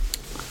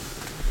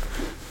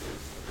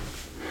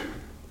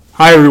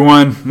Hi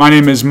everyone, my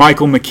name is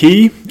Michael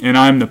McKee and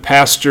I'm the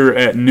pastor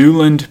at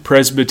Newland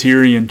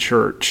Presbyterian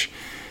Church.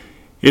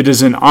 It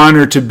is an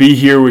honor to be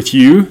here with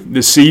you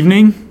this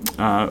evening.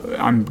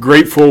 I'm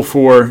grateful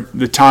for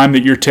the time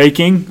that you're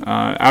taking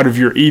out of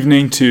your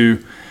evening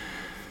to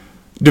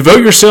devote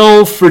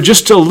yourself for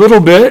just a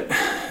little bit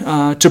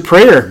to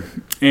prayer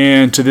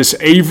and to this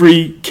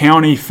Avery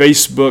County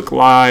Facebook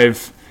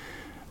Live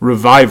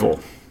revival.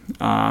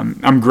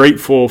 I'm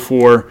grateful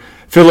for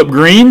Philip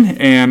Green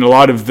and a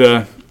lot of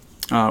the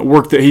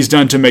work that he's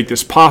done to make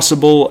this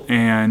possible,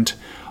 and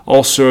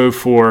also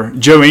for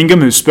Joe Ingham,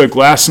 who spoke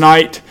last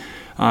night,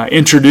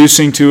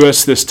 introducing to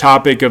us this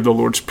topic of the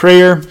Lord's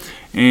Prayer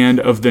and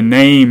of the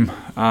name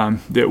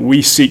that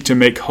we seek to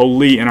make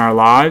holy in our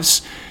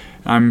lives.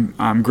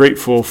 I'm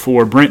grateful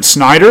for Brent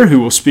Snyder, who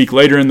will speak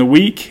later in the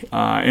week,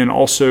 and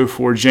also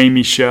for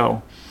Jamie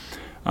Shell.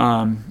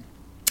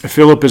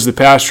 Philip is the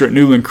pastor at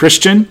Newland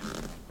Christian.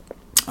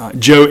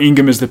 Joe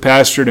Ingham is the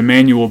pastor at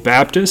Emmanuel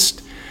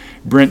Baptist.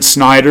 Brent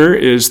Snyder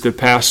is the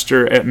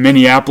pastor at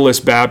Minneapolis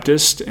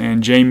Baptist,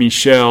 and Jamie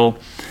Shell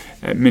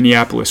at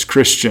Minneapolis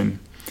Christian.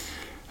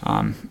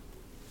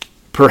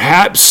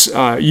 Perhaps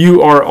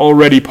you are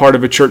already part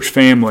of a church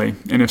family,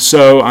 and if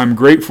so, I'm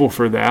grateful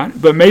for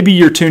that. But maybe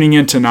you're tuning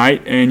in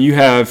tonight and you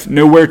have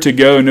nowhere to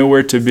go,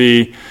 nowhere to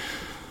be.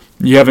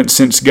 You haven't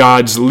sensed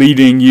God's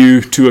leading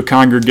you to a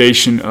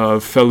congregation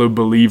of fellow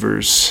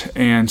believers.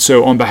 And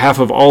so on behalf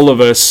of all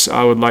of us,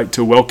 I would like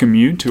to welcome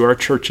you to our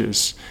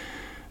churches.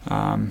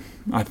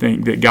 I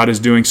think that God is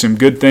doing some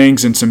good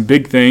things and some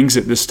big things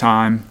at this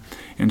time,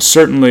 and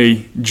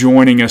certainly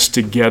joining us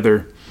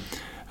together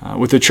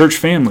with the church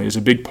family is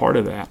a big part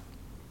of that.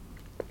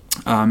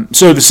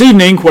 So this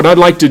evening, what I'd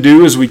like to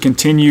do as we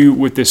continue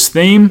with this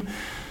theme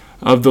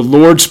of the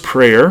Lord's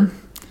Prayer,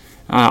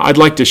 I'd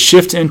like to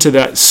shift into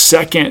that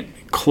second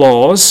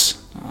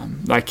clause,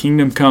 Thy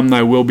kingdom come,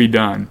 Thy will be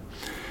done.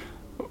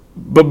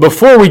 But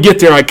before we get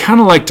there, I'd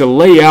kind of like to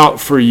lay out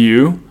for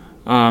you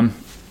on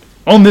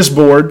this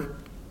board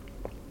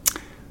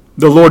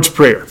the Lord's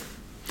Prayer.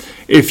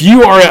 If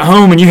you are at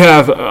home and you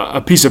have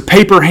a piece of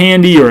paper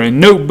handy or a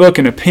notebook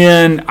and a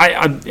pen,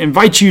 I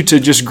invite you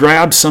to just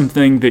grab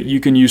something that you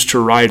can use to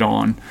write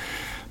on.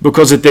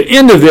 Because at the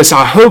end of this,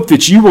 I hope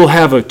that you will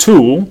have a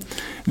tool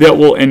that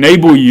will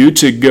enable you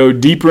to go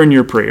deeper in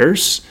your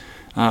prayers,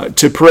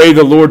 to pray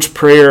the Lord's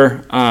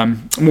Prayer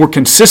more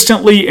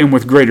consistently and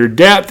with greater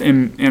depth.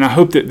 And I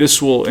hope that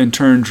this will in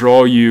turn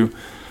draw you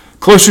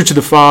closer to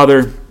the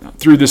Father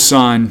through the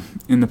Son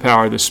in the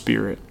power of the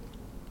Spirit.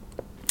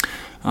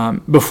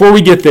 Before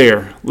we get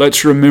there,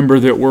 let's remember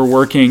that we're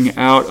working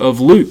out of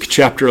Luke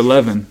chapter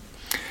 11,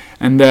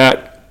 and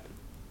that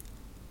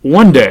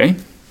one day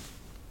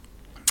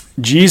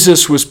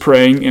Jesus was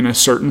praying in a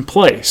certain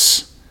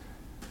place.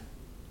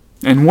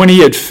 And when he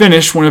had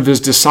finished, one of his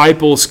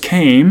disciples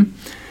came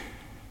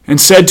and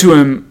said to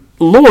him,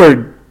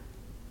 "Lord,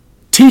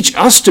 teach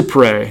us to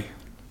pray,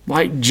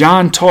 like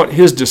John taught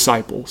his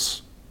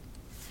disciples."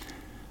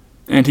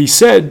 And he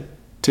said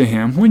to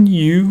him, "When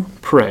you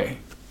pray,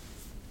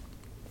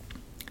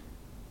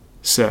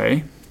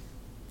 say,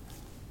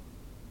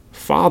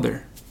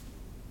 Father,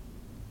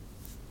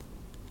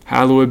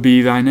 hallowed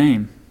be thy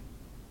name.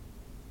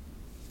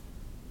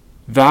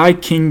 Thy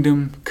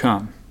kingdom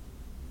come.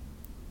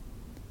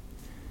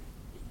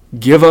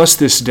 Give us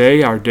this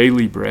day our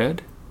daily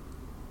bread,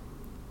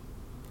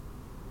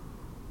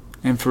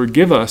 and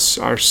forgive us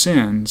our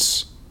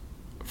sins,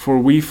 for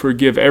we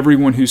forgive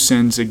everyone who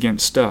sins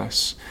against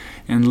us,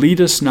 and lead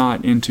us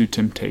not into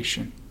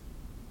temptation."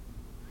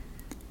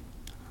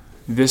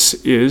 This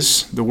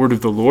is the word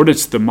of the Lord.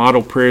 It's the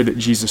model prayer that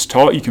Jesus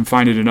taught. You can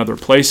find it in other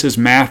places.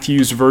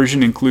 Matthew's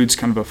version includes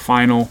kind of a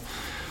final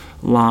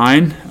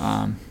line,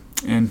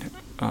 and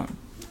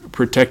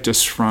protect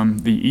us from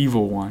the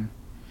evil one.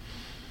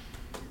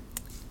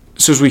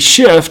 So as we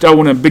shift, I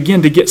want to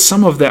begin to get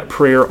some of that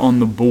prayer on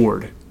the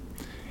board.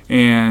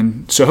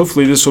 And so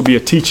hopefully this will be a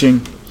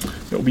teaching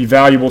that will be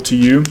valuable to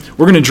you.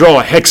 We're going to draw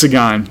a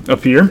hexagon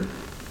up here.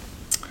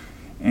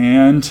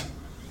 And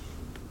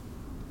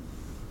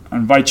I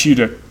invite you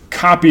to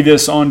copy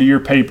this onto your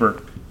paper.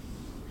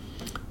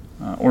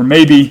 Or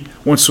maybe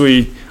once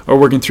we are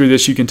working through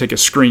this, you can take a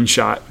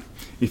screenshot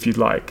if you'd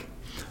like.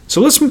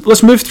 So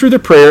let's move through the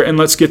prayer and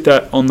let's get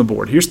that on the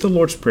board. Here's the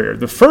Lord's Prayer.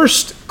 The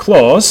first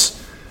clause,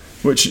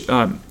 which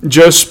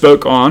Joe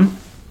spoke on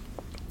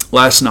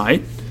last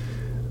night,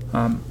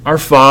 Our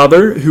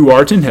Father who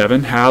art in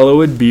heaven,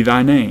 hallowed be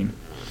thy name.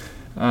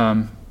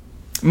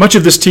 Much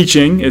of this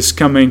teaching is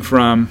coming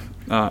from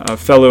a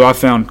fellow I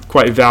found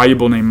quite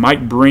valuable named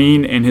Mike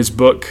Breen and his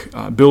book,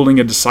 Building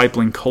a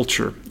Discipling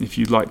Culture, if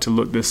you'd like to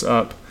look this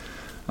up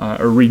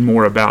or read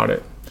more about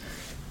it.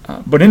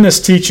 But in this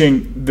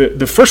teaching,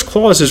 the first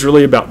clause is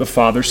really about the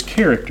Father's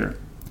character.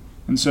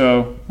 And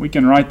so we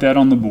can write that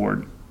on the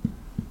board.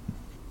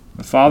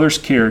 The Father's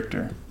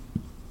character.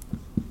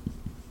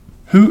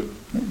 Who,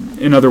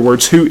 in other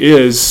words, who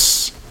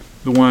is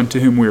the one to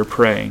whom we are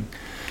praying?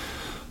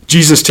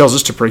 Jesus tells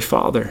us to pray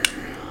Father.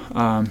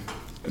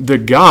 the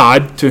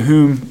God to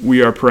whom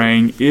we are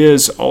praying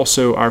is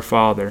also our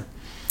Father.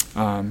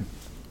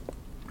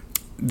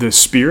 The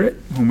Spirit,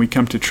 when we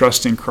come to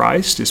trust in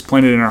Christ, is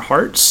planted in our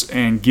hearts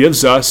and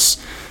gives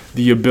us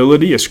the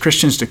ability as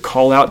Christians to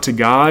call out to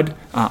God,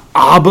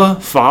 Abba,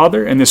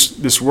 Father. And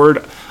this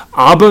word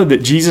Abba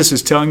that Jesus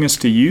is telling us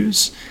to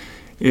use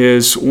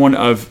is one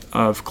of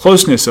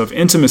closeness, of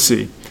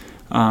intimacy,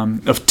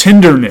 of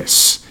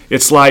tenderness.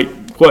 It's like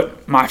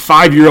what my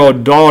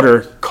 5-year-old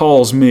daughter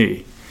calls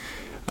me.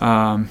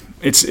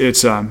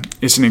 It's an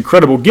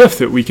incredible gift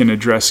that we can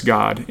address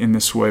God in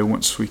this way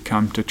once we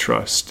come to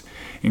trust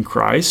in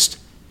Christ.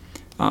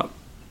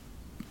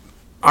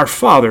 Our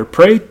Father,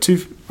 pray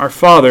to our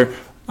Father,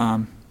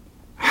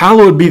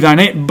 hallowed be thy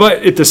name.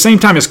 But at the same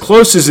time, as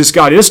close as this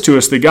God is to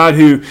us, the God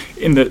who,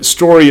 in the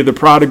story of the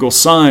prodigal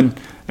son,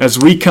 as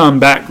we come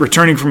back,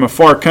 returning from a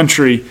far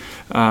country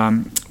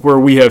where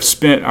we have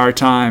spent our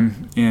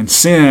time in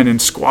sin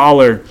and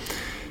squalor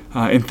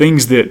and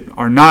things that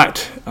are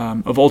not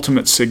of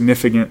ultimate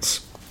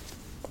significance,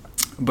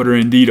 but are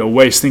indeed a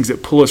waste, things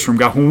that pull us from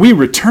God. When we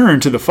return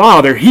to the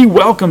Father, He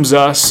welcomes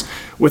us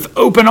with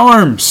open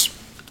arms.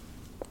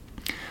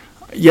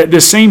 Yet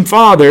this same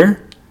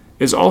Father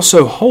is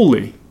also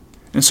holy.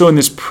 And so in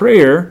this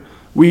prayer,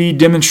 we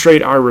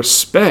demonstrate our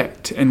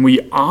respect and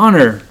we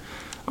honor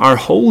our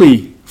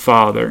holy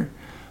Father,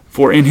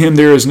 for in Him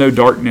there is no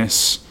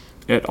darkness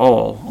at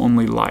all,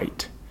 only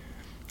light.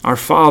 Our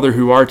Father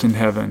who art in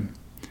heaven,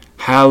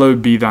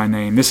 hallowed be thy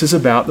name. This is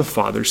about the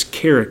Father's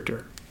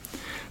character.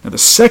 Now the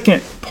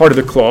second part of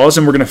the clause,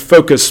 and we're going to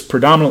focus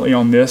predominantly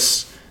on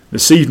this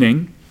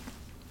evening,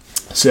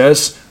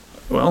 says,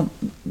 well,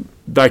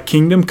 thy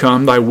kingdom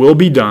come, thy will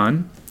be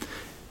done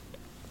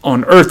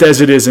on earth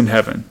as it is in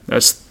heaven.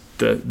 That's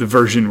the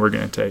version we're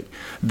going to take.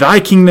 Thy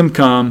kingdom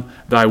come,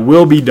 thy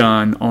will be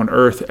done on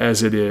earth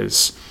as it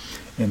is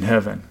in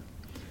heaven.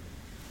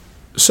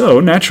 So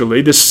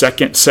naturally, this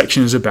second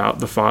section is about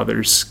the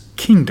Father's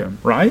kingdom,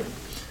 right?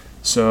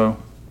 So,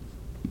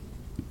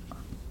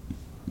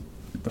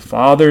 the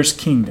Father's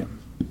kingdom.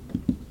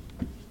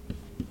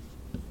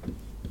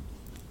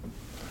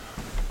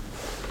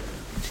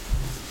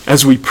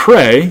 As we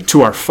pray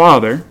to our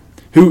Father,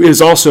 who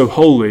is also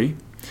holy,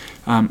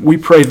 we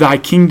pray, thy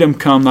kingdom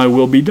come, thy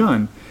will be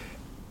done.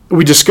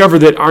 We discover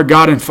that our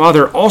God and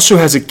Father also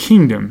has a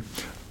kingdom.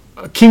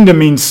 A kingdom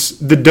means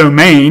the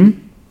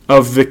domain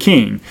of the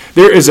king.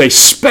 There is a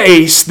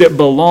space that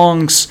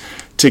belongs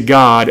to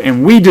God,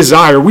 and we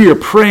are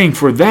praying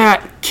for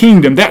that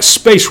kingdom, that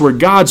space where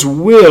God's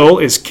will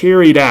is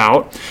carried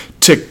out,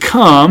 to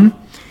come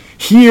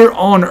here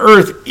on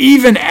earth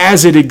even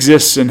as it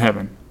exists in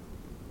heaven.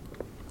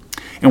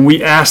 And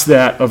we ask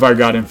that of our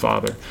God and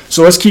Father.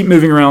 So let's keep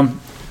moving around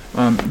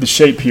the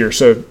shape here.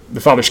 So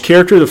the Father's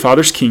character, the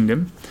Father's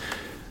kingdom.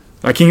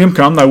 Thy kingdom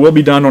come, thy will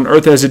be done on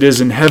earth as it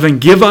is in heaven.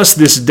 Give us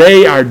this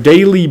day our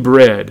daily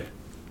bread.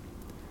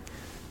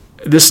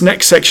 This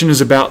next section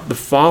is about the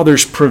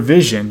Father's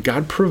provision.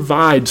 God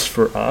provides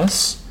for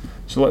us.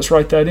 So let's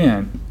write that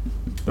in.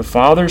 The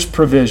Father's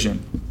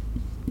provision.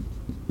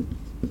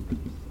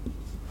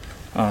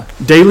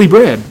 Daily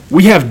bread.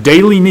 We have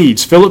daily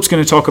needs. Philip's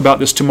going to talk about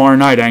this tomorrow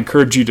night. I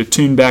encourage you to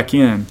tune back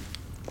in.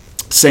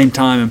 Same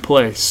time and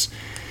place.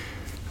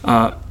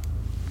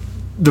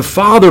 The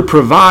Father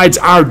provides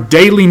our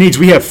daily needs.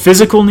 We have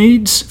physical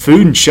needs,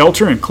 food and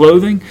shelter and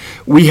clothing.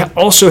 We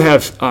also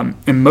have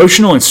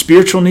emotional and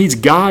spiritual needs.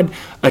 God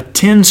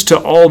attends to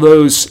all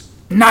those,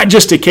 not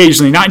just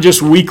occasionally, not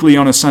just weekly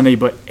on a Sunday,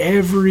 but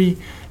every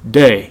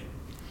day.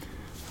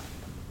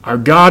 Our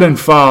God and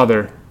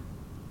Father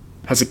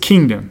has a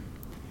kingdom,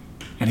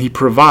 and He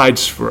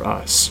provides for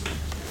us.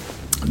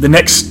 The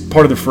next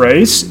part of the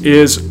phrase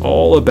is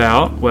all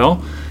about,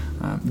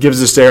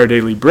 gives us our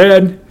daily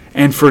bread,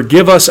 and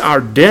forgive us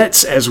our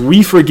debts as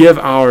we forgive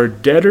our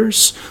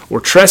debtors, or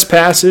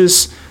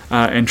trespasses,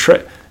 and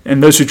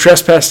those who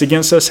trespass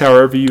against us,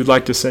 however you'd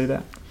like to say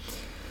that.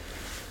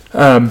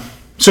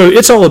 So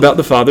it's all about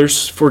the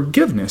Father's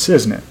forgiveness,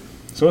 isn't it?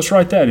 So let's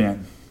write that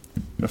in.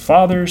 The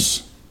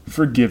Father's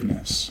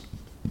forgiveness.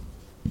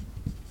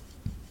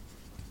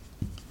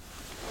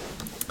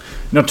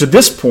 Now to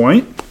this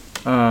point,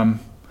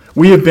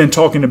 we have been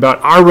talking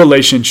about our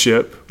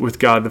relationship with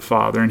God the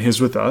Father and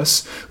His with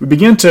us. We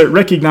begin to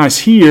recognize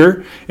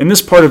here in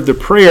this part of the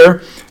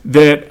prayer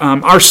that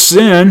our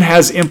sin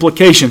has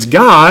implications.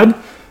 God,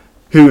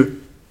 who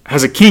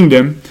has a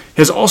kingdom,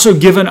 has also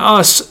given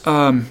us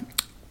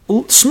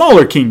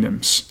smaller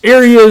kingdoms,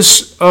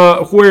 areas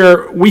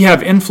where we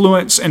have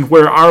influence and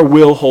where our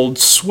will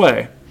holds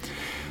sway.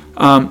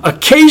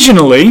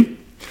 Occasionally,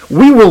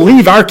 we will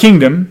leave our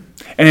kingdom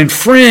and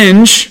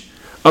infringe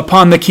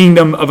upon the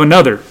kingdom of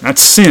another.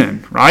 That's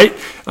sin, right?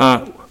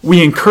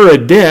 We incur a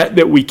debt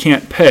that we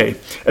can't pay.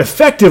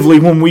 Effectively,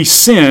 when we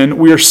sin,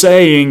 we are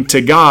saying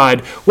to God,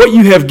 what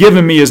you have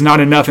given me is not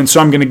enough, and so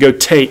I'm going to go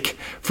take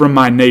from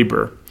my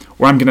neighbor,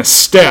 or I'm going to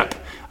step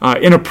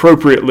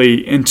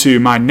inappropriately into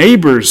my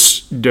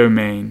neighbor's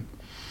domain.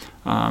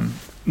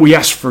 We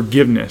ask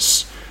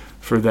forgiveness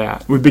for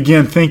that. We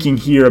begin thinking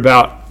here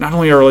about not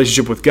only our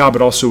relationship with God,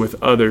 but also with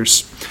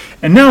others.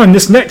 And now in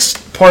this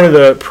next part of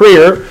the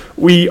prayer,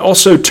 we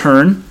also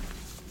turn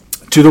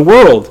to the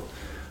world.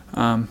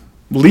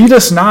 Lead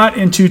us not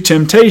into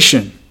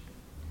temptation,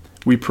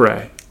 we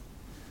pray.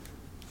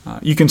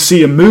 You can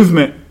see a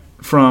movement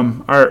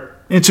from our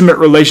intimate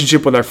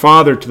relationship with our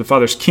Father to the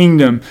Father's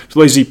kingdom, to the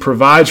ways He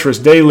provides for us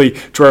daily,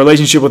 to our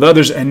relationship with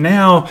others. And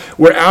now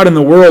we're out in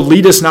the world.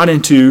 Lead us not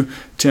into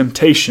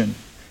temptation.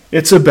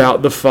 It's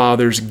about the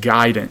Father's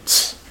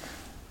guidance.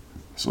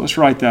 So let's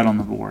write that on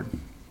the board.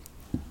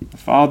 The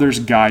Father's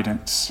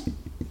guidance.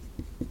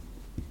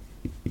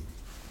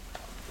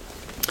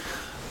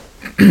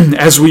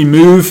 As we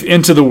move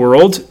into the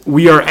world,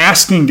 we are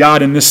asking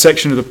God in this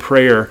section of the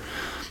prayer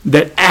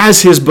that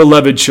as His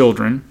beloved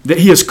children, that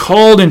He has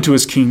called into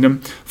His kingdom,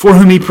 for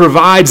whom He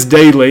provides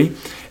daily,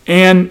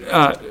 and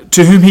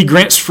to whom He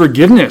grants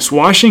forgiveness,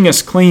 washing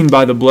us clean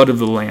by the blood of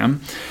the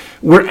Lamb.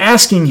 We're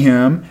asking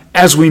Him,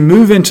 as we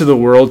move into the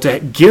world, to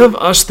give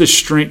us the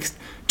strength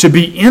to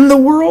be in the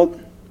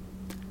world,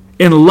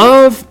 in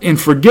love, in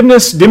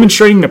forgiveness,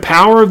 demonstrating the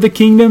power of the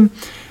kingdom,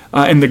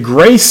 and the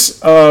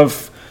grace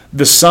of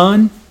the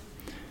Son,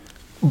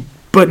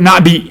 but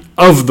not be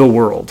of the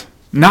world.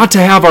 Not to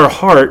have our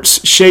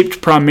hearts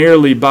shaped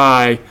primarily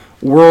by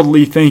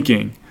worldly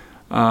thinking,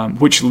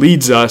 which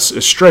leads us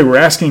astray. We're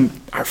asking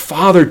our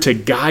Father to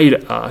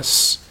guide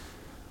us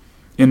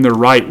in the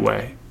right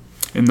way,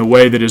 in the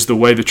way that is the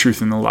way, the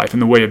truth, and the life,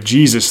 in the way of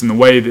Jesus, in the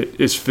way that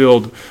is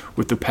filled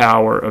with the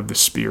power of the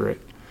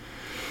Spirit.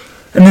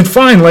 And then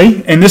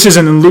finally, and this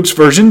isn't in Luke's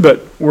version,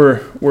 but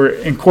we're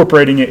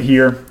incorporating it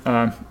here,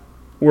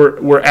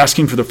 we're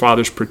asking for the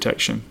Father's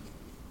protection.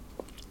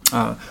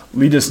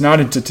 Lead us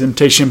not into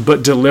temptation,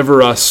 but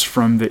deliver us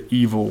from the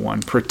evil one.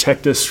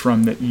 Protect us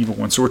from the evil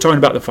one. So we're talking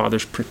about the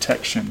Father's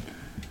protection.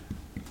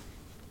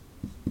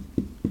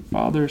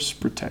 Father's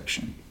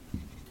protection.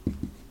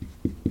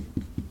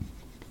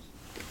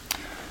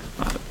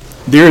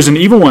 There is an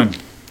evil one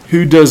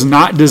who does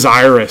not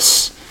desire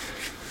us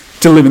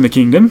to live in the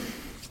kingdom,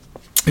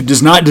 who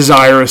does not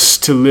desire us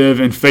to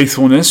live in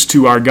faithfulness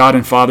to our God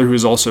and Father who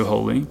is also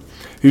holy,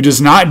 who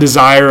does not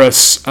desire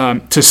us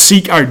to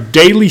seek our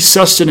daily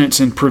sustenance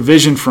and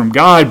provision from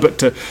God, but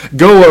to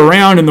go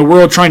around in the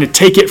world trying to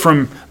take it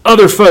from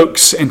other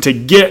folks and to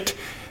get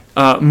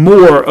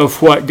more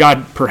of what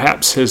God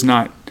perhaps has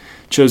not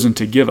chosen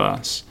to give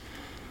us.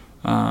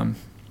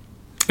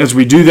 As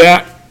we do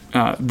that,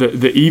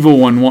 the evil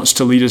one wants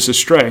to lead us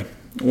astray,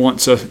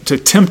 wants to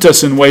tempt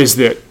us in ways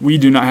that we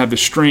do not have the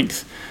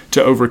strength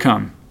to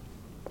overcome.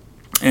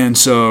 And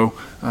so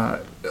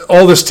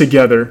all this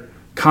together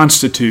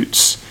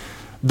constitutes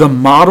the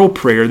model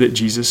prayer that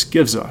Jesus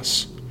gives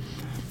us.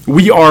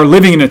 We are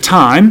living in a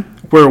time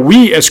where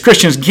we as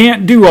Christians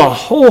can't do a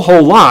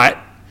whole lot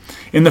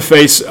in the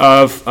face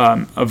of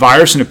a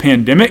virus and a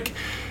pandemic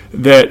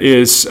that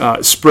is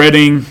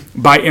spreading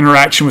by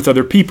interaction with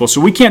other people. So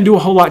we can't do a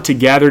whole lot to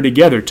gather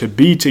together, to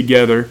be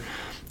together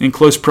in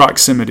close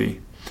proximity.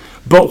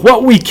 But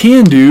what we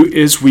can do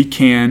is we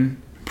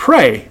can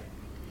pray.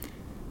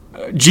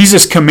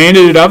 Jesus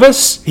commanded it of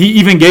us. He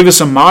even gave us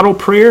a model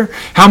prayer.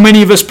 How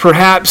many of us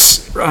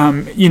perhaps,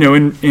 in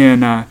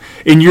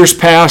years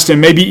past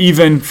and maybe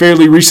even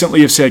fairly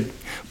recently have said,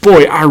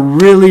 boy, I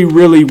really,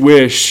 really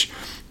wish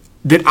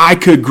that I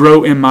could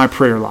grow in my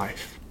prayer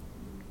life.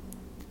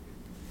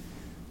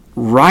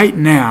 Right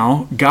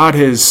now, God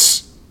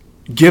has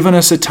given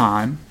us a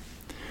time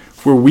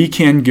where we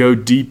can go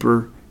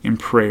deeper in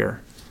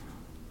prayer.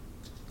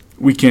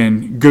 We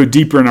can go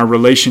deeper in our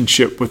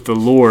relationship with the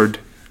Lord,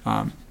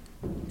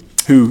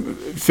 who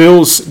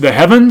fills the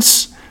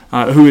heavens,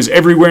 who is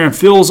everywhere and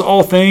fills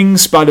all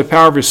things by the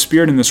power of His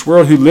Spirit in this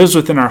world, who lives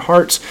within our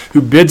hearts,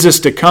 who bids us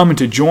to come and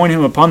to join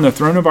Him upon the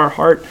throne of our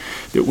heart,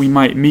 that we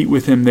might meet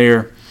with Him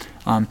there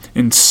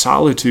in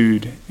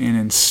solitude and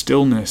in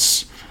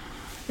stillness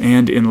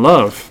and in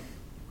love.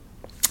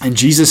 And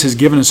Jesus has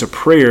given us a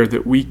prayer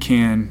that we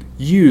can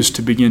use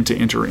to begin to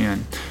enter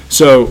in.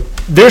 So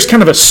there's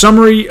kind of a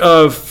summary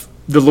of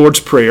the Lord's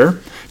Prayer,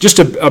 just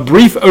a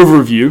brief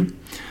overview.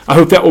 I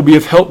hope that will be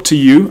of help to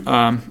you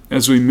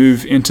as we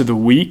move into the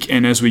week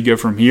and as we go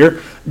from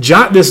here.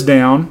 Jot this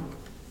down,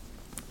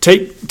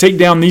 take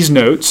down these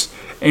notes,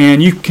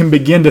 and you can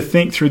begin to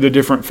think through the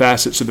different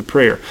facets of the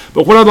prayer.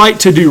 But what I'd like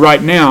to do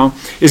right now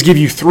is give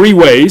you 3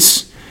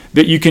 ways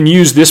that you can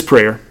use this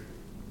prayer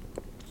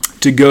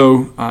to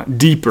go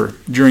deeper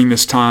during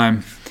this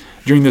time,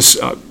 during this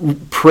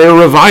prayer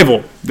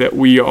revival that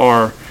we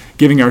are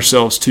giving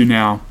ourselves to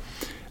now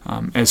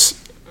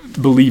as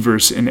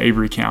believers in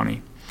Avery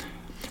County.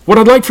 What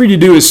I'd like for you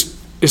to do is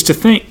to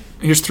think,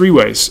 here's 3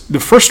 ways. The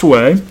first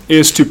way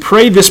is to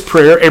pray this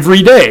prayer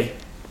every day.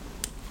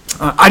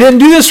 I didn't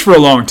do this for a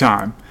long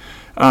time.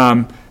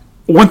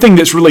 One thing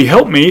that's really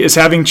helped me is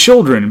having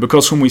children,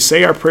 because when we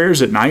say our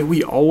prayers at night,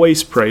 we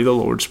always pray the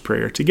Lord's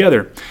Prayer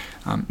together.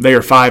 They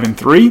are 5 and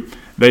 3.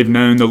 They've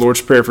known the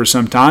Lord's Prayer for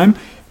some time.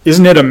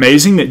 Isn't it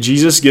amazing that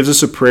Jesus gives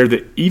us a prayer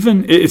that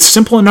even it's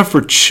simple enough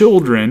for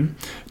children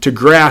to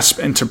grasp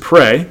and to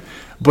pray,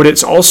 but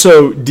it's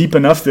also deep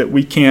enough that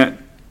we can't,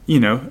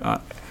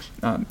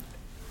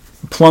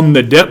 plumb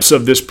the depths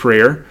of this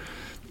prayer,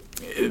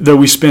 though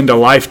we spend a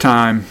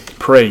lifetime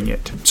praying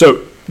it.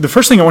 So the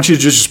first thing I want you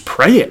to just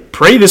pray it.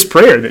 Pray this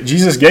prayer that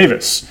Jesus gave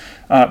us.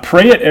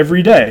 Pray it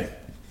every day.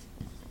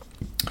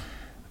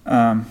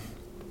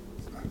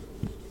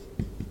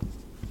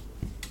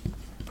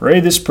 Pray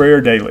this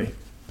prayer daily.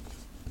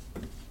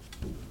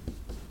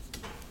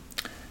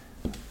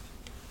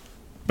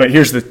 But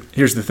here's the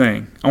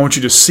thing. I want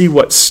you to see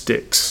what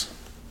sticks.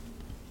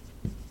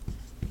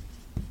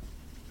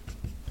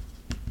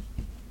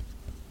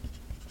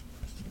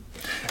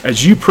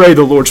 As you pray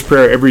the Lord's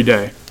Prayer every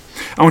day,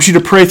 I want you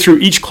to pray through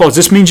each clause.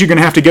 This means you're going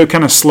to have to go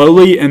kind of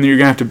slowly, and you're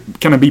going to have to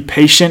kind of be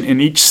patient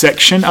in each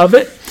section of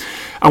it.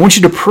 I want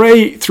you to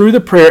pray through the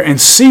prayer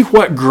and see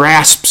what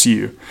grasps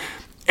you.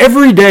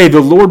 Every day the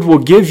Lord will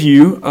give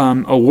you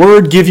a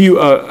word, give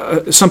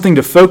you something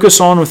to focus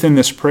on within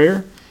this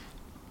prayer.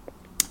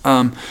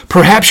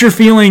 Perhaps you're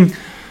feeling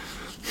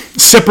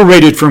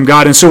separated from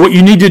God, and so what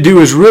you need to do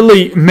is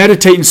really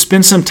meditate and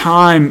spend some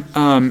time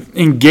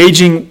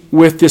engaging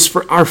with this.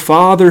 For our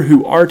Father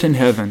who art in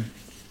heaven,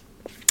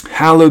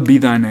 hallowed be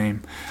thy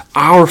name.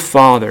 Our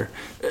Father.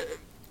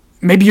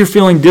 Maybe you're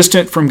feeling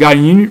distant from God,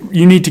 and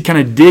you need to kind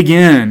of dig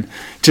in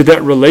to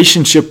that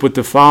relationship with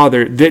the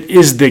Father that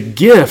is the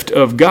gift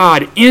of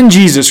God in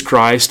Jesus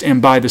Christ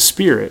and by the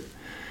Spirit.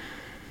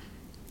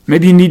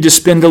 Maybe you need to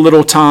spend a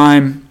little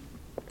time,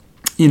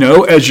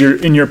 as you're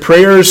in your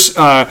prayers,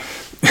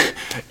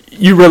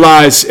 you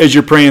realize as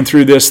you're praying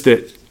through this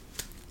that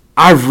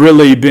I've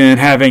really been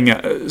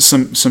having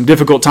some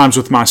difficult times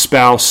with my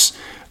spouse.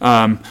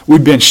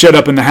 We've been shut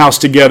up in the house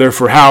together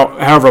for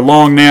however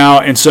long now,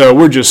 and so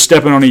we're just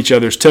stepping on each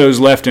other's toes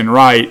left and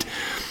right.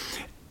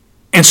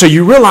 And so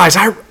you realize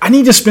I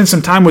need to spend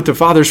some time with the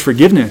Father's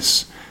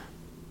forgiveness.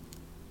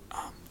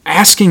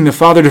 Asking the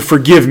Father to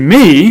forgive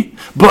me,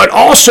 but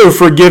also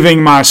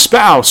forgiving my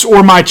spouse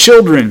or my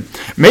children.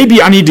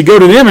 Maybe I need to go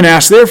to them and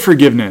ask their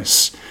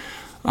forgiveness.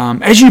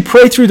 As you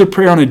pray through the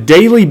prayer on a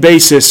daily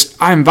basis,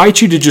 I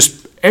invite you to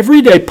just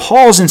every day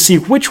pause and see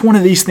which one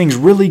of these things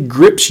really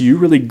grips you,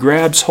 really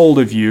grabs hold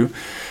of you.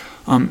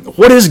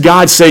 What is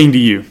God saying to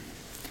you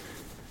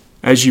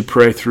as you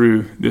pray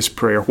through this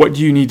prayer? What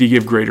do you need to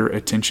give greater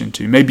attention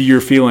to? Maybe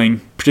you're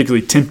feeling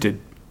particularly tempted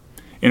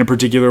in a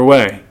particular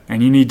way,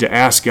 and you need to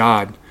ask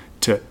God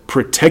to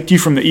protect you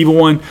from the evil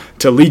one,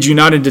 to lead you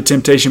not into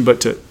temptation,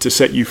 but to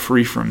set you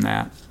free from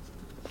that,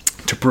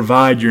 to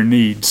provide your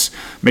needs.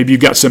 Maybe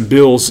you've got some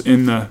bills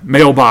in the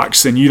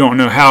mailbox and you don't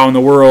know how in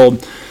the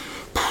world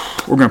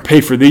we're going to pay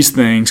for these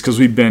things because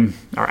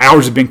our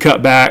hours have been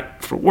cut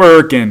back for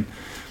work, and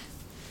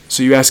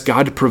so you ask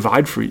God to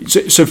provide for you.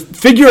 So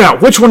figure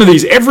out which one of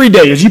these every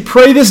day. As you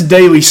pray this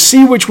daily,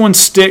 see which one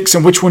sticks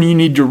and which one you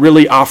need to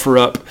really offer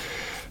up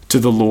to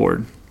the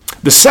Lord.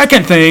 The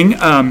second thing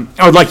I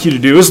would like you to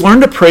do is learn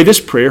to pray this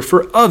prayer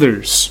for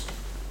others.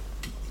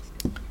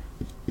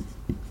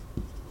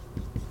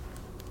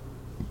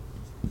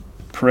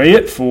 Pray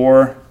it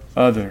for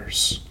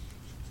others.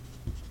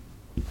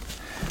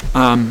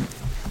 I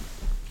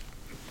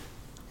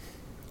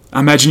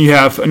imagine you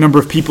have a number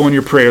of people on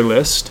your prayer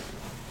list.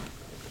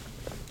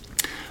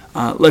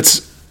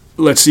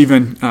 Let's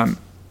even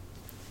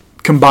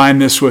combine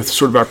this with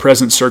sort of our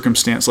present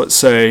circumstance. Let's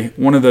say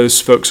one of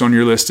those folks on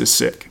your list is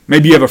sick.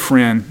 Maybe you have a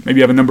friend, maybe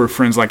you have a number of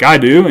friends like I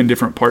do in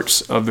different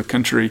parts of the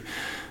country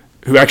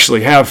who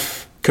actually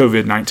have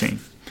COVID-19.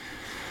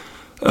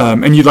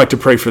 And you'd like to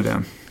pray for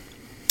them.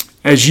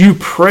 As you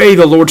pray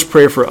the Lord's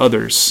Prayer for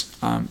others,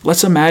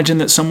 let's imagine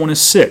that someone is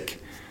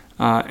sick,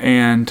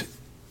 and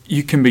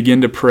you can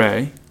begin to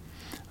pray,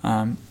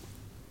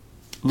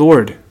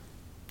 Lord,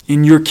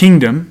 in your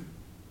kingdom,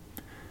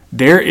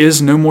 there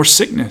is no more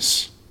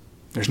sickness.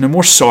 There's no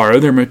more sorrow.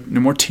 There are no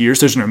more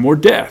tears. There's no more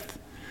death.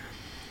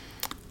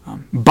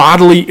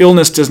 Bodily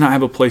illness does not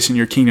have a place in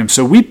your kingdom.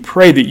 So we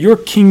pray that your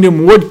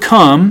kingdom would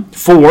come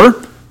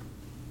for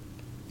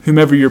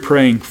whomever you're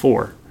praying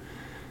for.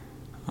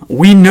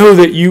 We know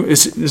that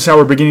this is how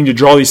we're beginning to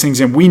draw these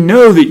things in. We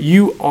know that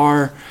you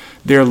are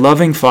their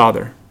loving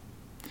Father,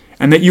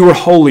 and that you are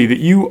holy, that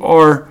you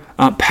are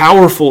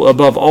powerful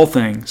above all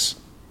things.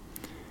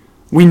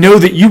 We know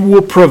that you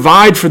will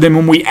provide for them,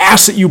 and we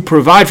ask that you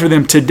provide for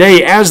them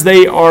today as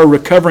they are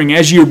recovering,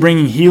 as you are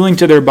bringing healing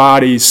to their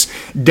bodies,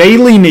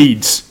 daily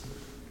needs.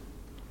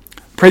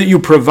 Pray that you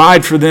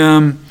provide for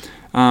them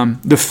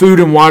the food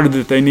and water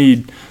that they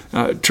need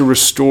to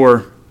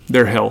restore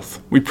their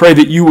health. We pray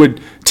that you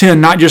would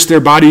tend not just their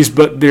bodies,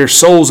 but their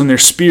souls and their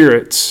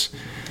spirits.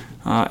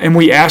 And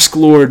we ask,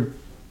 Lord,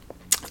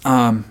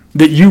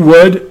 that you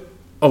would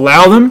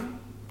allow them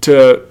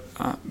to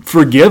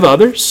forgive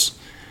others,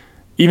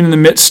 even in the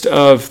midst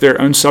of their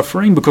own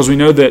suffering, because we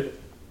know that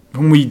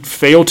when we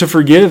fail to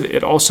forgive,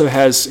 it also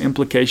has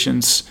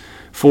implications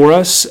for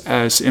us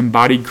as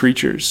embodied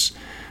creatures.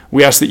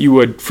 We ask that you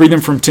would free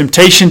them from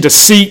temptation to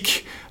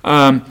seek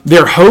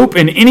their hope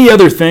in any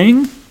other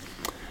thing,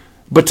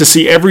 but to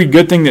see every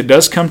good thing that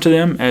does come to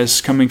them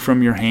as coming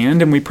from your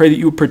hand. And we pray that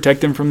you would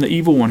protect them from the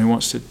evil one who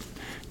wants to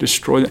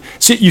destroy them.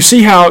 See, you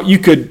see how you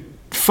could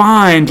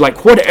find,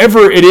 like,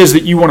 whatever it is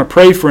that you want to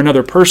pray for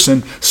another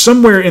person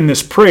somewhere in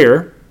this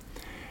prayer,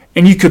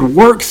 and you could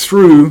work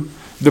through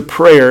the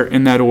prayer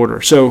in that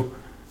order. So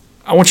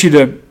I want you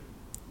to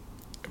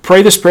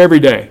pray this prayer every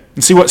day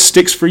and see what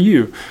sticks for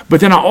you.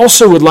 But then I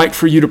also would like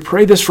for you to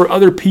pray this for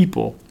other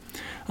people.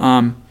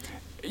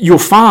 You'll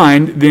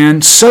find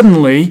then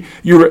suddenly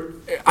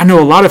I know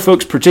a lot of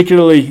folks,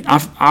 particularly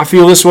I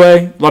feel this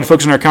way, a lot of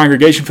folks in our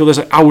congregation feel this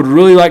way. I would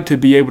really like to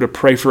be able to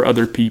pray for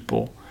other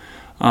people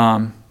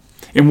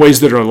in ways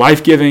that are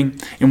life-giving,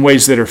 in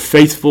ways that are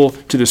faithful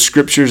to the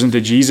Scriptures and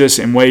to Jesus,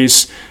 in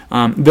ways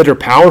that are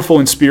powerful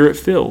and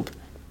Spirit-filled.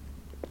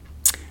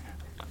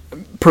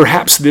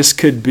 Perhaps this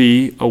could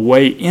be a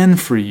way in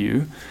for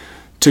you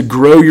to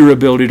grow your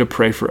ability to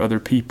pray for other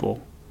people.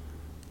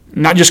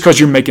 Not just because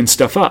you're making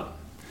stuff up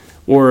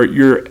or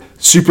you're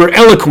super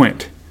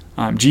eloquent.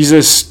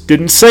 Jesus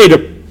didn't say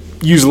to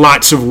use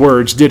lots of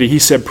words, did he? He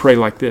said pray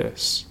like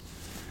this.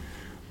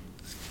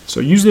 So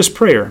use this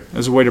prayer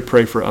as a way to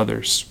pray for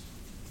others.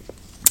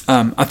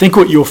 I think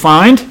what you'll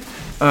find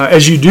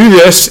as you do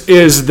this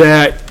is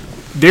that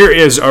there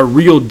is a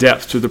real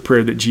depth to the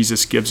prayer that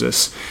Jesus gives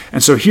us.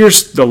 And so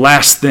here's the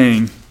last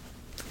thing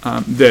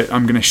that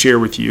I'm going to share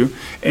with you.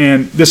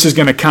 And this is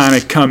going to kind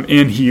of come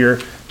in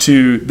here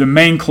to the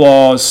main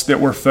clause that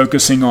we're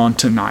focusing on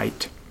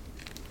tonight.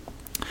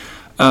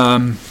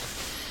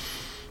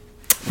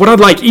 What I'd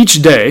like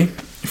each day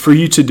for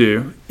you to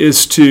do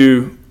is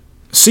to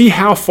see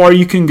how far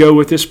you can go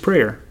with this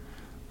prayer.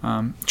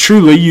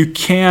 Truly, you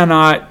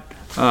cannot,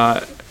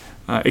 kind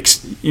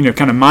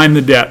of mine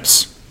the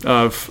depths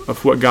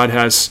of what God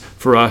has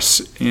for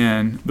us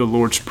in the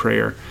Lord's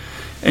Prayer.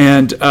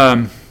 And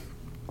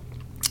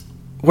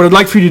what I'd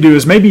like for you to do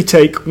is maybe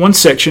take one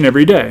section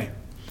every day.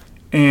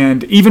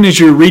 And even as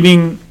you're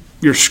reading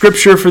your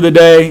scripture for the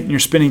day, and you're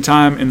spending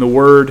time in the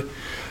Word,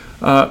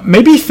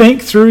 maybe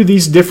think through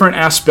these different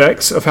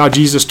aspects of how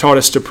Jesus taught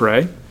us to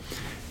pray.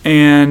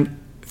 And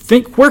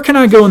think, where can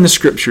I go in the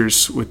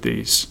scriptures with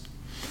these?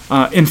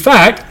 In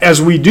fact,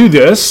 as we do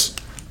this,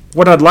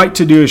 what I'd like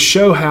to do is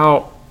show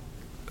how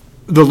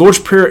the Lord's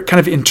Prayer kind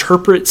of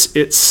interprets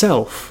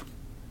itself.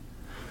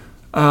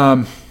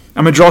 I'm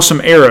going to draw some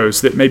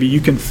arrows that maybe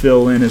you can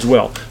fill in as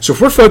well. So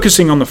if we're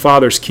focusing on the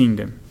Father's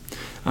kingdom,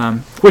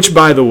 which,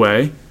 by the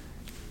way,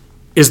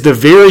 is the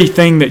very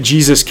thing that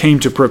Jesus came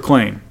to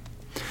proclaim.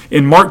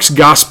 In Mark's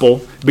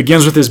gospel, it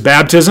begins with his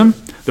baptism.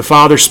 The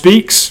Father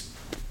speaks.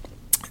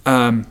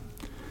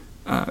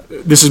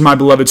 This is my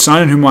beloved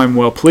Son in whom I am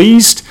well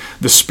pleased.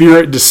 The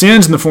Spirit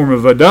descends in the form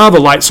of a dove,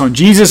 alights on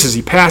Jesus as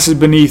he passes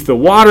beneath the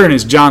water, and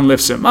as John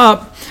lifts him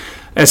up,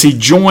 as he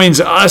joins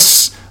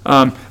us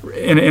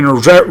in a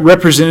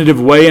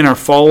representative way in our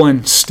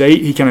fallen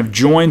state. He kind of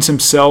joins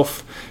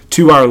himself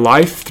to our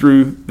life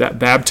through that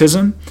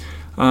baptism.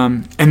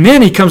 And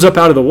then he comes up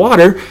out of the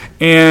water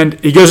and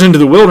he goes into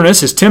the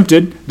wilderness, is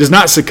tempted, does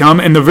not succumb.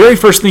 And the very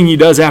first thing he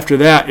does after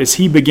that is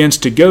he begins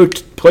to go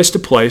place to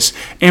place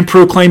and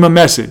proclaim a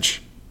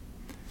message.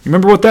 You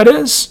remember what that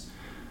is?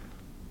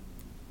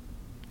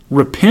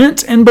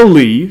 Repent and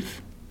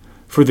believe,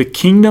 for the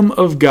kingdom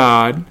of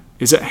God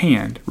is at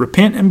hand.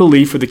 Repent and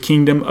believe, for the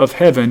kingdom of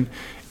heaven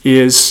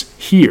is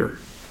here.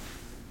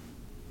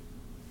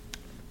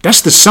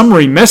 That's the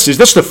summary message.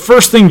 That's the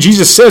first thing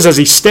Jesus says as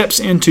he steps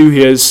into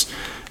his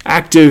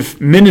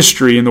active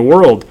ministry in the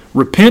world.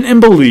 Repent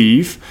and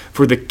believe,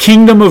 for the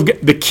kingdom of God.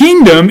 The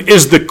kingdom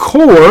is the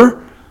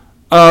core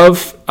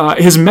of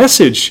his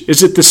message.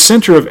 Is at the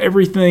center of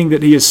everything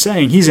that he is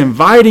saying. He's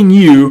inviting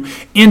you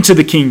into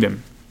the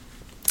kingdom.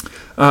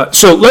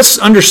 So let's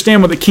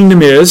understand what the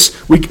kingdom is.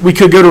 We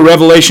could go to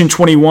Revelation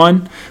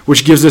 21,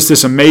 which gives us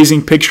this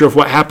amazing picture of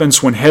what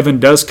happens when heaven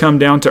does come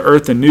down to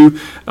earth. A new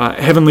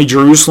heavenly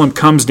Jerusalem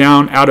comes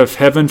down out of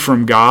heaven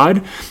from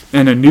God,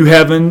 and a new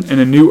heaven and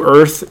a new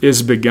earth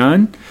is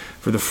begun.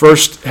 For the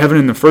first heaven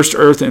and the first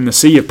earth and the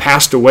sea have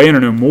passed away and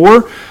are no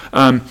more.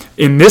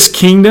 In this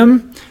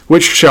kingdom,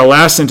 which shall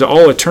last into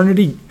all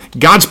eternity,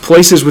 God's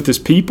places with his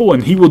people,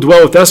 and he will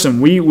dwell with us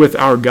and we with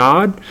our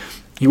God.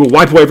 He will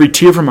wipe away every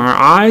tear from our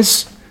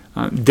eyes.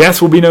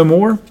 Death will be no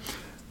more.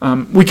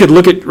 We could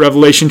look at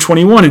Revelation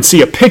 21 and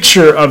see a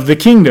picture of the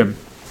kingdom.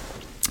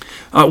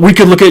 We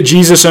could look at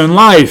Jesus' own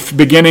life,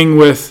 beginning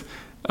with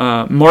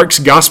Mark's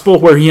gospel,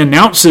 where he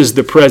announces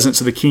the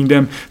presence of the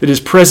kingdom that is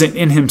present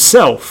in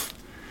himself.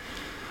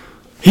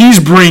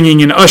 He's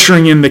bringing and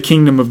ushering in the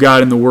kingdom of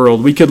God in the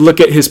world. We could look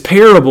at his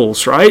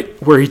parables, right,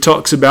 where he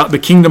talks about the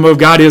kingdom of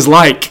God is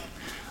like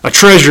a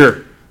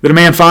treasure that a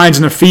man finds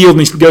in a field,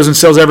 and he goes and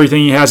sells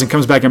everything he has and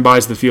comes back and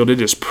buys the field.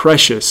 It is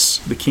precious,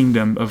 the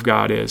kingdom of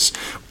God is.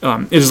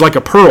 It is like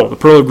a pearl, the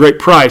pearl of great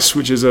price,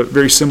 which is a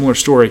very similar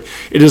story.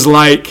 It is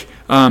like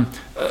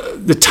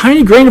the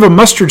tiny grain of a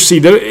mustard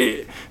seed.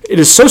 It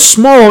is so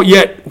small,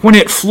 yet when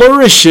it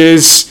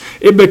flourishes,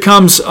 it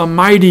becomes a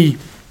mighty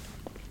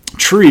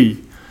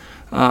tree.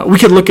 We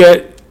could look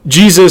at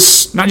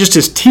Jesus, not just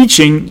his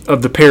teaching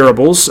of the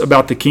parables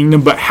about the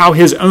kingdom, but how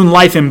his own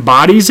life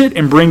embodies it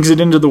and brings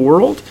it into the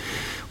world.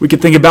 We could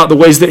think about the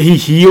ways that he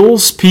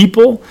heals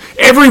people.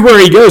 Everywhere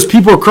he goes,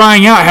 people are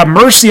crying out, have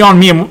mercy on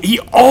me. And he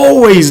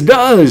always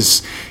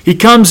does. He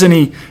comes and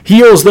he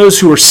heals those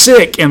who are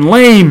sick and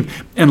lame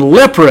and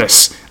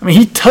leprous. I mean,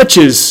 he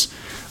touches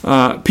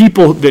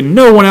people that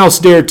no one else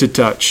dared to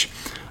touch.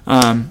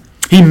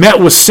 He met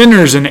with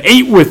sinners and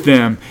ate with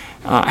them,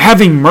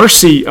 having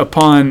mercy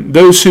upon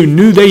those who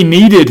knew they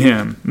needed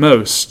him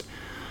most.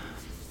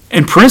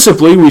 And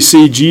principally, we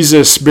see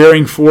Jesus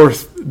bearing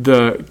forth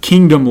the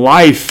kingdom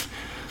life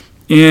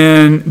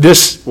in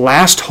this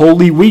last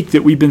Holy Week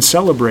that we've been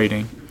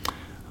celebrating.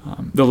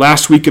 The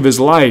last week of his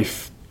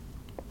life,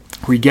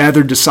 where he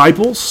gathered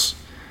disciples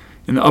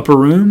in the upper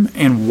room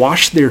and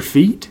washed their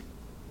feet.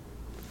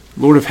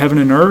 Lord of heaven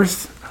and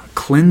earth,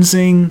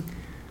 cleansing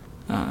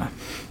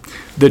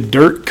the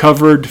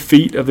dirt-covered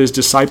feet of his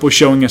disciples,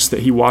 showing us that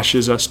he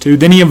washes us too.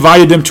 Then he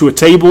invited them to a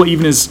table,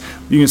 even as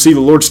you can see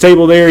the Lord's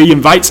table there. He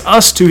invites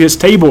us to his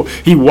table.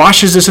 He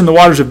washes us in the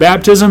waters of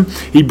baptism.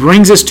 He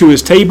brings us to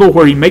his table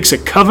where he makes a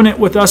covenant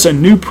with us, a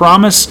new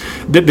promise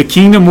that the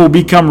kingdom will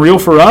become real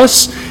for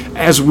us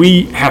as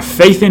we have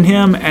faith in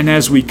him and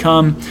as we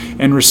come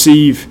and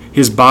receive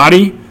his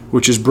body,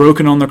 which is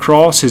broken on the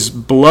cross, his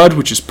blood,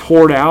 which is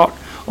poured out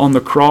on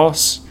the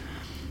cross.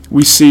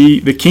 We see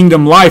the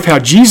kingdom life, how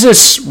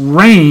Jesus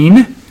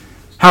reign,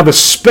 how the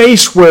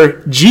space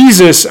where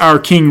Jesus, our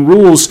King,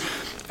 rules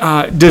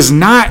does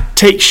not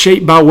take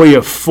shape by way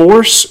of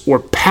force or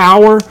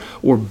power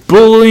or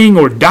bullying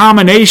or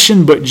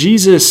domination, but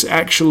Jesus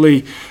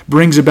actually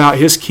brings about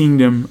his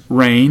kingdom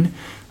reign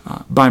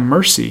by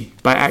mercy,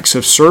 by acts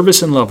of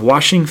service and love,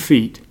 washing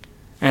feet.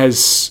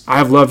 As I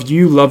have loved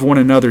you, love one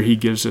another, he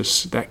gives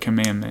us that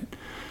commandment.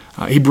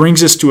 He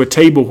brings us to a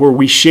table where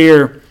we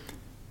share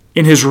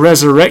in his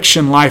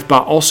resurrection life by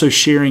also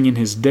sharing in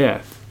his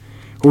death,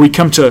 where we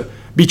come to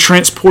be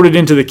transported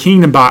into the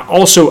kingdom by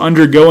also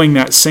undergoing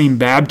that same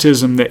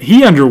baptism that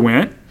he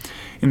underwent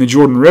in the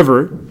Jordan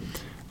River,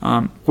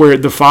 where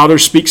the Father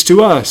speaks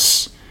to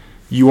us,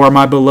 "You are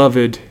my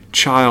beloved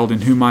child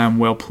in whom I am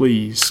well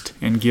pleased,"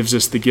 and gives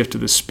us the gift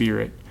of the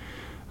Spirit.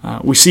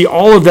 We see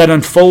all of that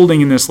unfolding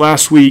in this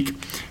last week,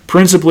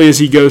 principally as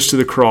he goes to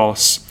the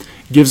cross,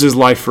 gives his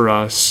life for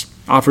us,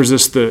 offers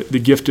us the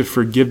gift of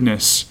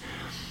forgiveness.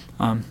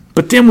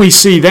 But then we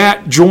see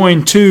that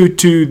joined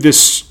to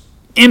this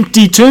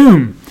empty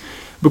tomb,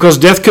 because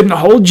death couldn't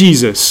hold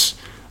Jesus.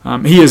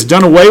 He has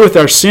done away with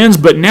our sins,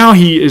 but now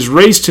he is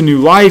raised to new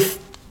life,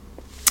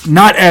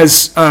 not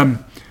as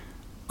an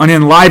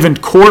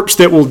enlivened corpse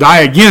that will die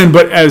again,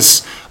 but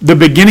as the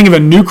beginning of a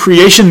new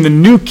creation, the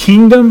new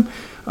kingdom,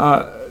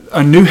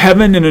 a new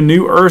heaven and a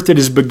new earth that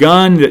has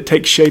begun, that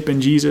takes shape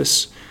in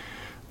Jesus.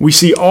 We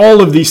see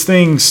all of these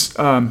things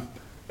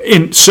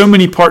in so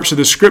many parts of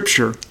the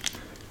Scripture.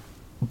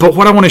 But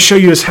what I want to show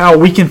you is how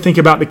we can think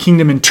about the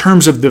kingdom in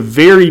terms of the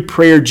very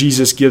prayer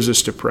Jesus gives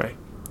us to pray.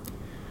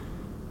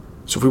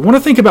 So if we want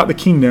to think about the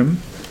kingdom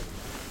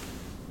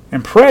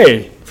and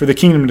pray for the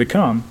kingdom to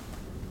come,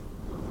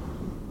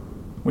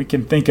 we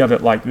can think of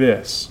it like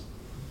this.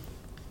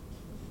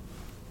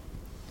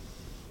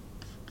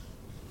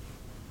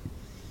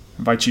 I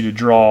invite you to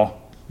draw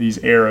these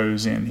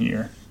arrows in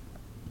here.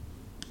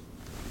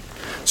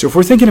 So if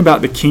we're thinking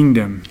about the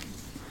kingdom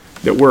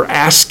that we're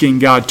asking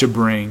God to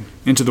bring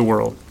into the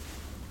world,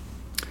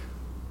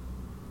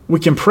 we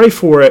can pray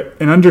for it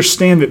and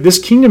understand that this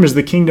kingdom is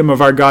the kingdom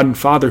of our God and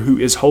Father, who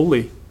is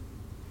holy,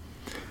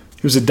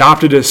 who's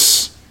adopted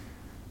us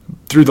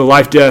through the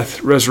life,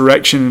 death,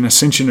 resurrection, and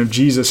ascension of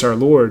Jesus our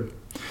Lord.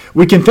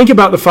 We can think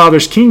about the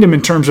Father's kingdom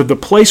in terms of the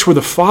place where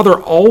the Father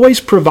always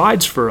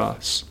provides for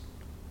us.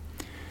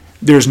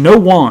 There's no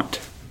want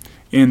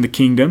in the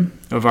kingdom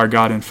of our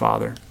God and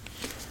Father.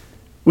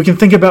 We can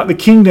think about the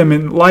kingdom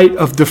in light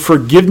of the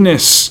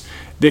forgiveness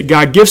that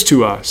God gives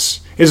to us.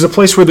 It is a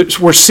place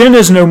where sin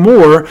is no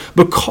more,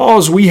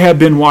 because we have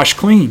been washed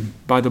clean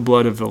by the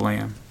blood of the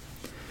Lamb.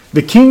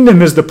 The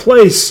kingdom is the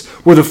place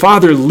where the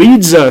Father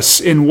leads us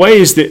in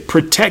ways that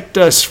protect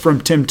us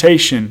from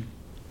temptation.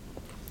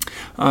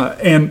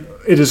 And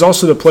it is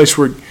also the place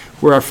where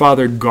our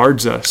Father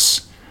guards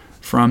us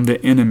from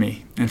the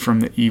enemy and from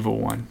the evil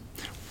one.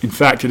 In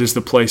fact, it is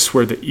the place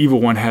where the evil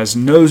one has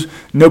no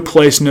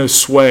place, no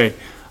sway,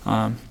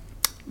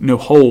 no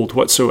hold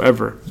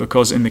whatsoever,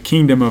 because in the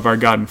kingdom of our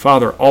God and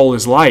Father, all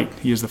is light.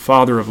 He is the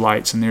Father of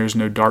lights, and there is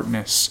no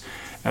darkness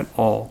at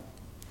all.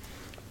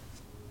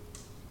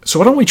 So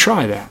why don't we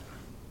try that?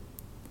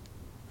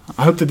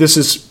 I hope that this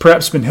has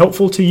perhaps been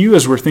helpful to you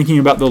as we're thinking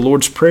about the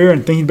Lord's Prayer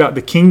and thinking about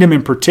the kingdom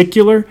in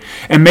particular,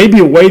 and maybe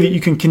a way that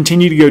you can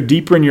continue to go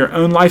deeper in your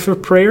own life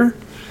of prayer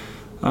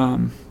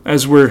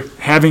as we're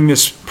having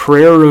this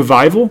prayer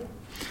revival.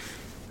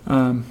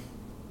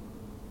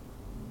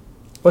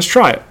 Let's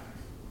try it.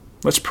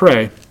 Let's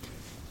pray.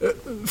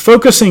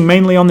 Focusing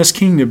mainly on this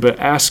kingdom, but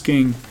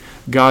asking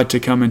God to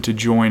come and to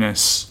join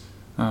us,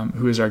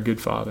 who is our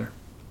good Father.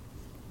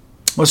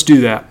 Let's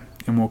do that,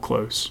 and we'll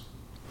close.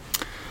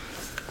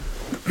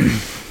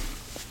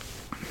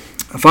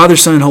 Father,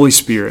 Son, and Holy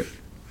Spirit,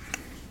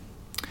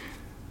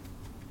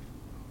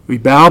 We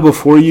bow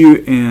before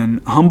you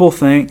in humble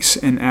thanks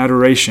and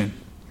adoration.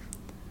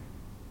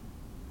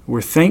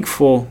 We're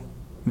thankful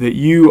that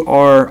you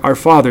are our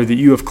Father, that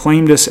you have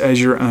claimed us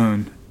as your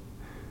own,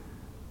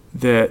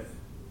 that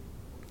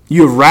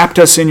you have wrapped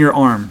us in your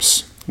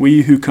arms,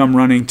 we who come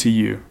running to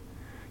you.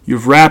 You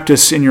have wrapped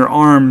us in your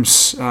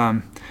arms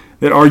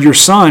that are your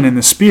Son and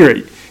the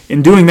Spirit.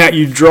 In doing that,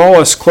 you draw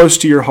us close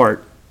to your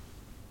heart.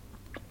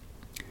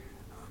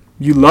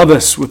 You love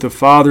us with a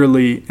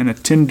fatherly and a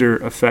tender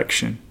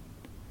affection.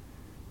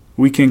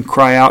 We can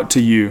cry out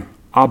to you,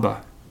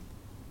 Abba.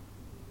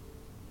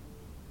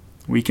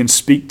 We can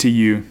speak to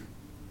you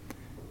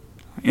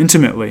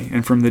intimately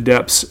and from the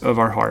depths of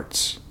our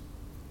hearts.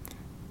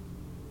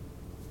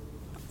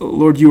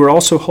 Lord, you are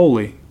also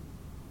holy.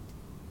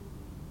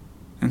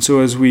 And so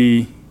as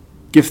we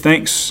give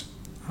thanks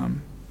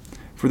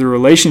for the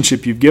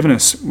relationship you've given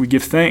us, we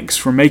give thanks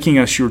for making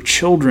us your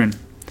children.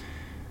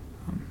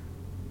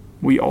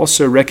 We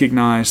also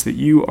recognize that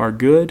you are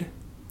good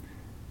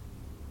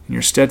and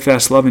your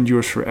steadfast love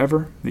endures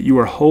forever, that you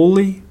are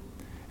holy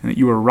and that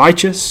you are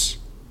righteous,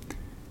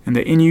 and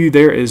that in you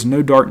there is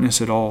no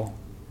darkness at all.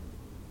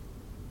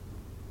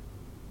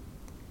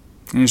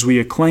 And as we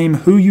acclaim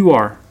who you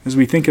are, as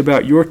we think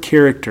about your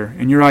character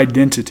and your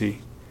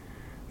identity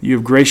you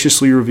have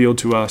graciously revealed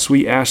to us,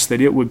 we ask that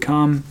it would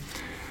come,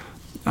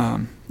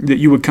 that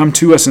you would come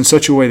to us in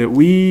such a way that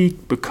we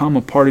become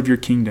a part of your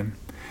kingdom.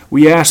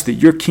 We ask that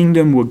your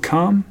kingdom would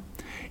come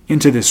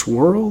into this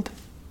world,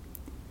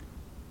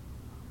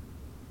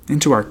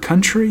 into our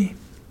country,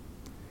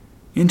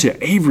 into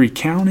Avery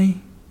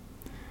County,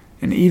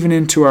 and even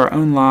into our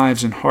own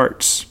lives and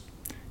hearts,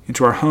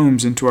 into our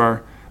homes, into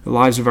the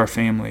lives of our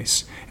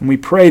families. And we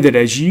pray that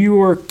as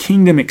your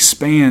kingdom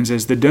expands,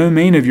 as the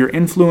domain of your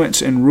influence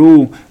and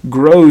rule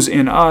grows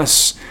in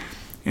us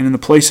and in the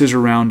places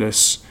around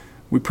us,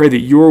 we pray that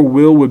your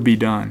will would be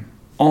done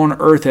on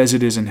earth as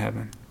it is in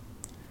heaven.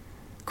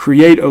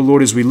 Create, O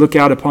Lord, as we look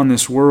out upon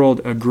this world,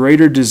 a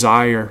greater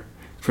desire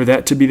for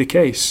that to be the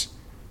case.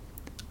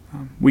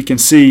 We can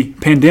see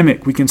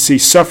pandemic, we can see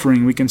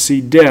suffering, we can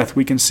see death,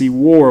 we can see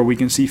war, we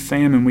can see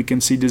famine, we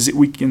can see disease,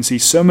 we can see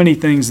so many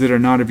things that are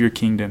not of your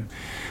kingdom.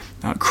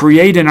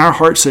 Create in our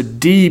hearts a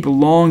deep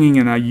longing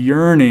and a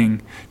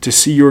yearning to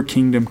see your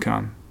kingdom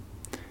come.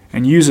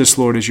 And use us,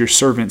 Lord, as your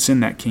servants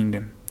in that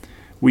kingdom,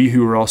 we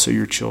who are also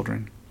your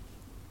children.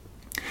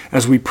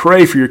 As we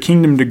pray for your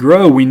kingdom to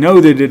grow, we know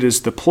that it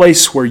is the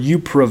place where you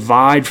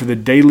provide for the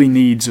daily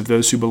needs of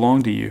those who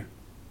belong to you.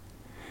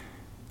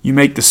 You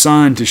make the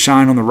sun to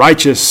shine on the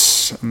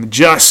righteous and the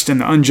just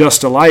and the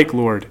unjust alike,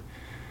 Lord.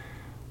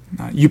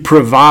 You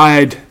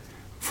provide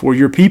for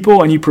your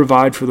people and you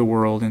provide for the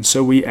world. And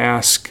so we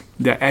ask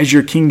that as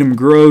your kingdom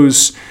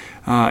grows,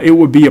 it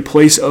would be a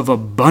place of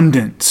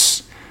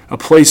abundance, a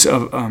place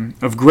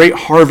of great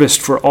harvest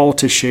for all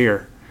to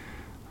share.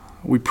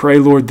 We pray,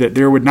 Lord, that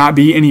there would not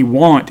be any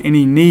want,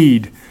 any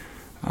need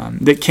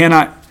that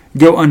cannot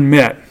go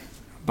unmet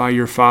by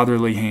your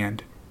fatherly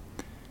hand.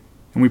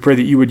 And we pray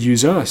that you would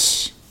use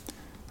us,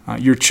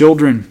 your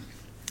children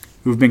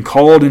who have been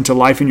called into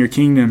life in your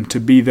kingdom, to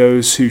be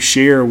those who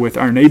share with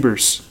our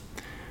neighbors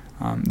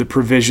the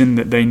provision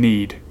that they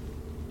need.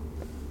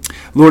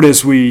 Lord,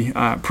 as we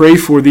pray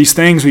for these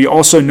things, we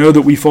also know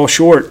that we fall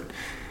short.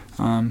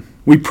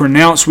 We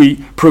pronounce, we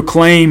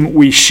proclaim,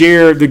 we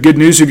share the good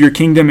news of your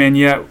kingdom, and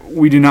yet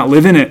we do not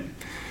live in it.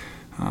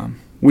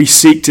 We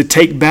seek to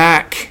take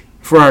back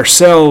for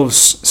ourselves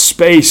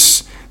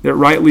space that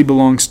rightly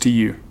belongs to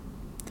you.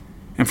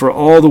 And for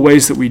all the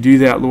ways that we do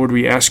that, Lord,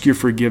 we ask your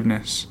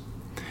forgiveness.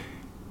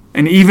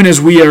 And even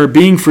as we are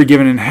being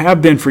forgiven and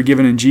have been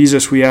forgiven in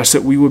Jesus, we ask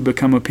that we would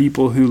become a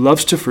people who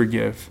loves to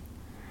forgive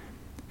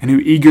and who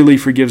eagerly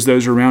forgives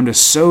those around us,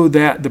 so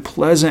that the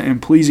pleasant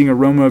and pleasing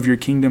aroma of your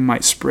kingdom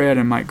might spread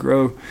and might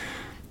grow,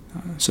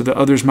 so that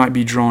others might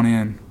be drawn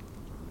in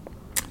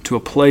to a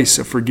place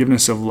of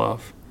forgiveness of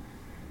love.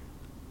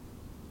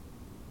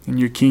 In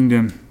your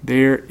kingdom,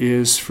 there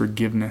is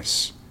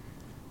forgiveness.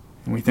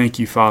 And we thank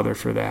you, Father,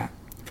 for that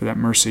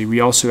mercy. We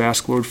also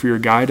ask, Lord, for your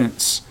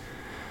guidance.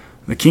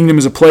 The kingdom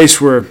is a place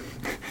where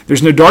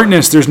there's no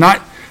darkness.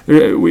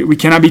 We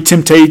cannot be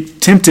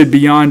tempted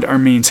beyond our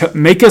means.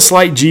 Make us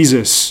like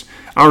Jesus,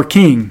 our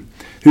King,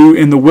 who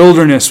in the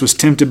wilderness was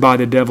tempted by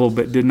the devil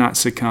but did not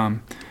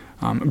succumb.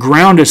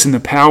 Ground us in the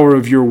power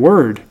of your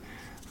word,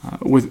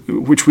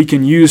 which we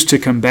can use to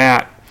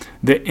combat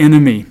the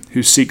enemy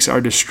who seeks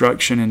our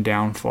destruction and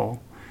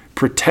downfall.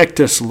 Protect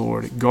us,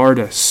 Lord. Guard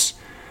us,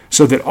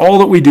 so that all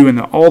that we do and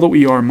all that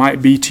we are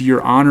might be to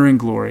your honor and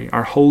glory,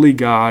 our holy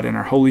God and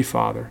our holy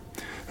Father,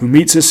 who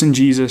meets us in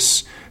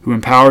Jesus, who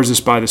empowers us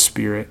by the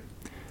Spirit,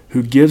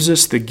 who gives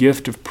us the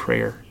gift of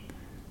prayer,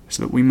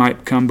 so that we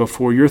might come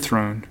before your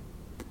throne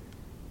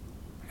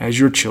as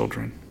your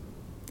children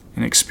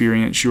and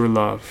experience your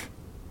love.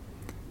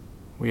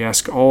 We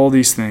ask all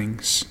these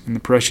things in the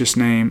precious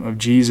name of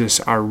Jesus,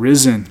 our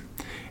risen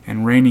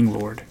and reigning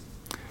Lord.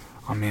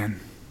 Amen.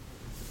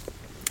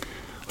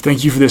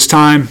 Thank you for this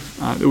time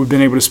that we've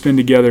been able to spend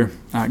together.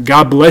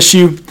 God bless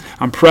you.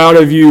 I'm proud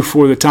of you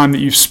for the time that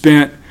you've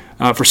spent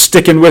for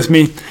sticking with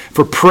me,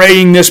 for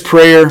praying this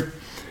prayer.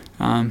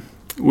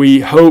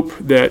 We hope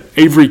that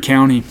Avery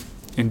County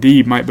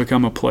indeed might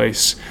become a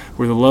place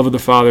where the love of the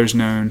Father is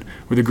known,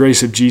 where the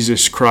grace of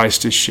Jesus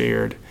Christ is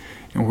shared,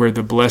 and where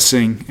the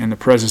blessing and the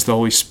presence of the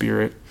Holy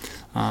Spirit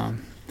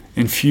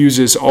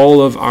infuses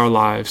all of our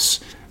lives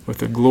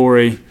with a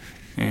glory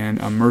and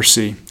a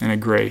mercy and a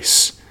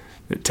grace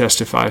that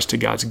testifies to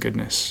God's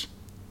goodness.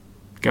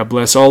 God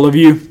bless all of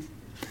you.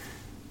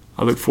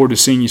 I look forward to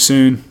seeing you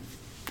soon.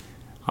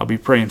 I'll be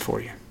praying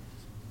for you.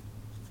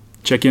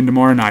 Check in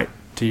tomorrow night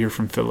to hear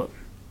from Philip.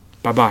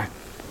 Bye-bye.